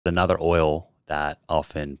another oil that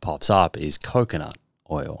often pops up is coconut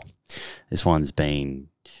oil. This one's been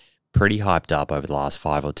pretty hyped up over the last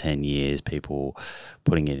 5 or 10 years. People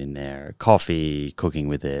putting it in their coffee, cooking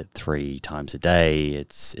with it 3 times a day.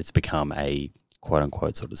 It's become a quote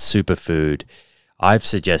unquote sort of superfood. I've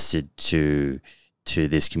suggested to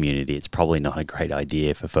this community it's probably not a great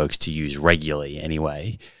idea for folks to use regularly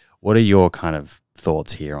anyway. What are your kind of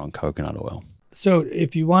thoughts here on coconut oil? So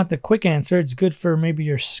if you want the quick answer, it's good for maybe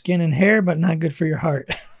your skin and hair, but not good for your heart.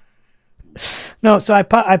 No, so I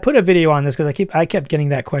put a video on this because I kept getting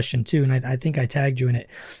that question too, and I think I tagged you in it.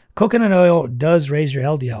 Coconut oil does raise your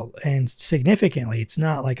LDL, and significantly. It's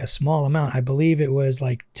not like a small amount. I believe it was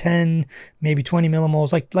like 10, maybe 20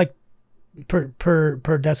 millimoles, like per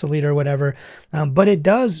deciliter or whatever, but it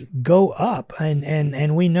does go up,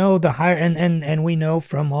 and we know the higher, and we know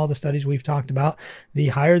from all the studies we've talked about, the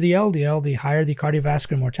higher the LDL, the higher the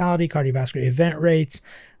cardiovascular mortality, cardiovascular event rates.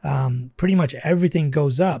 Pretty much everything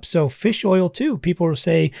goes up. So fish oil too. People will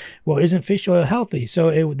say, well, isn't fish oil healthy?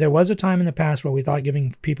 So there was a time in the past where we thought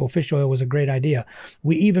giving people fish oil was a great idea.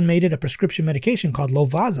 We even made it a prescription medication called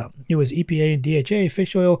Lovaza. It was EPA and DHA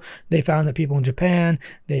fish oil. They found that people in Japan,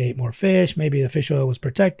 they ate more fish. Maybe the fish oil was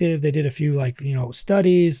protective. They did a few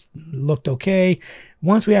studies, looked okay.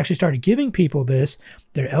 Once we actually started giving people this,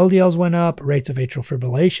 their LDLs went up, rates of atrial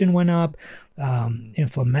fibrillation went up,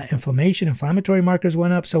 inflammatory markers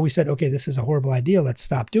went up. So we said, okay, this is a horrible idea. Let's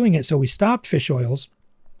stop doing it. So we stopped fish oils.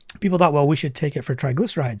 People thought, well, we should take it for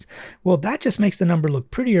triglycerides. Well, that just makes the number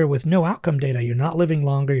look prettier with no outcome data. You're not living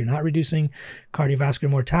longer. You're not reducing cardiovascular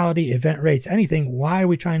mortality, event rates, anything. Why are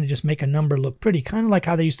we trying to just make a number look pretty? Kind of like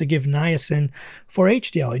how they used to give niacin for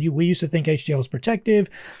HDL. We used to think HDL was protective,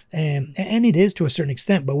 and it is to a certain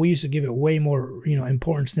extent, but we used to give it way more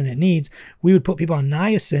importance than it needs. We would put people on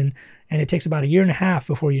niacin, and it takes about 1.5 years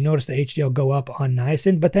before you notice the HDL go up on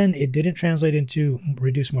niacin, but then it didn't translate into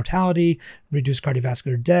reduced mortality, reduced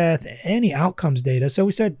cardiovascular death, any outcomes data. So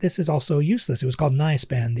we said this is also useless. It was called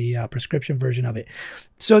Niaspan, the prescription version of it.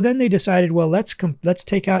 So then they decided, well, let's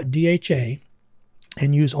take out DHA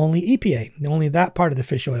and use only EPA, only that part of the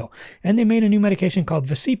fish oil. And they made a new medication called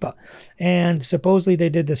Visipa. And supposedly they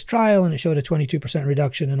did this trial and it showed a 22%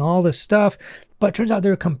 reduction in all this stuff. But turns out they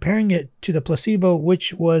were comparing it to the placebo,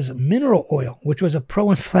 which was mineral oil, which was a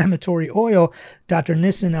pro-inflammatory oil. Dr.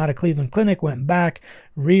 Nissen out of Cleveland Clinic went back,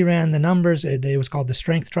 reran the numbers. It was called the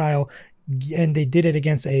STRENGTH trial. And they did it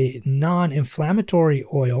against a non-inflammatory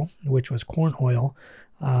oil, which was corn oil.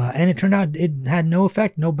 And it turned out it had no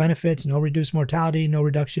effect, no benefits, no reduced mortality, no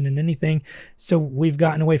reduction in anything. So we've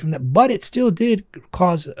gotten away from that. But it still did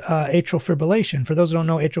cause atrial fibrillation. For those who don't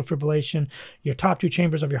know, atrial fibrillation, your top 2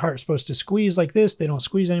 chambers of your heart are supposed to squeeze like this. They don't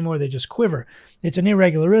squeeze anymore. They just quiver. It's an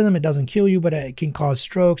irregular rhythm. It doesn't kill you, but it can cause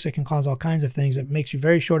strokes. It can cause all kinds of things. It makes you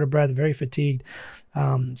very short of breath, very fatigued.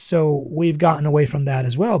 So we've gotten away from that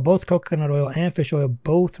as well. Both coconut oil and fish oil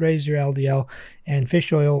both raise your LDL, and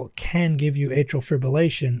fish oil can give you atrial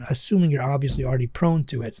fibrillation, assuming you're obviously already prone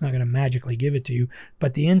to it. It's not going to magically give it to you,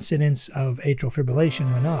 but the incidence of atrial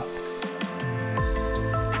fibrillation went up.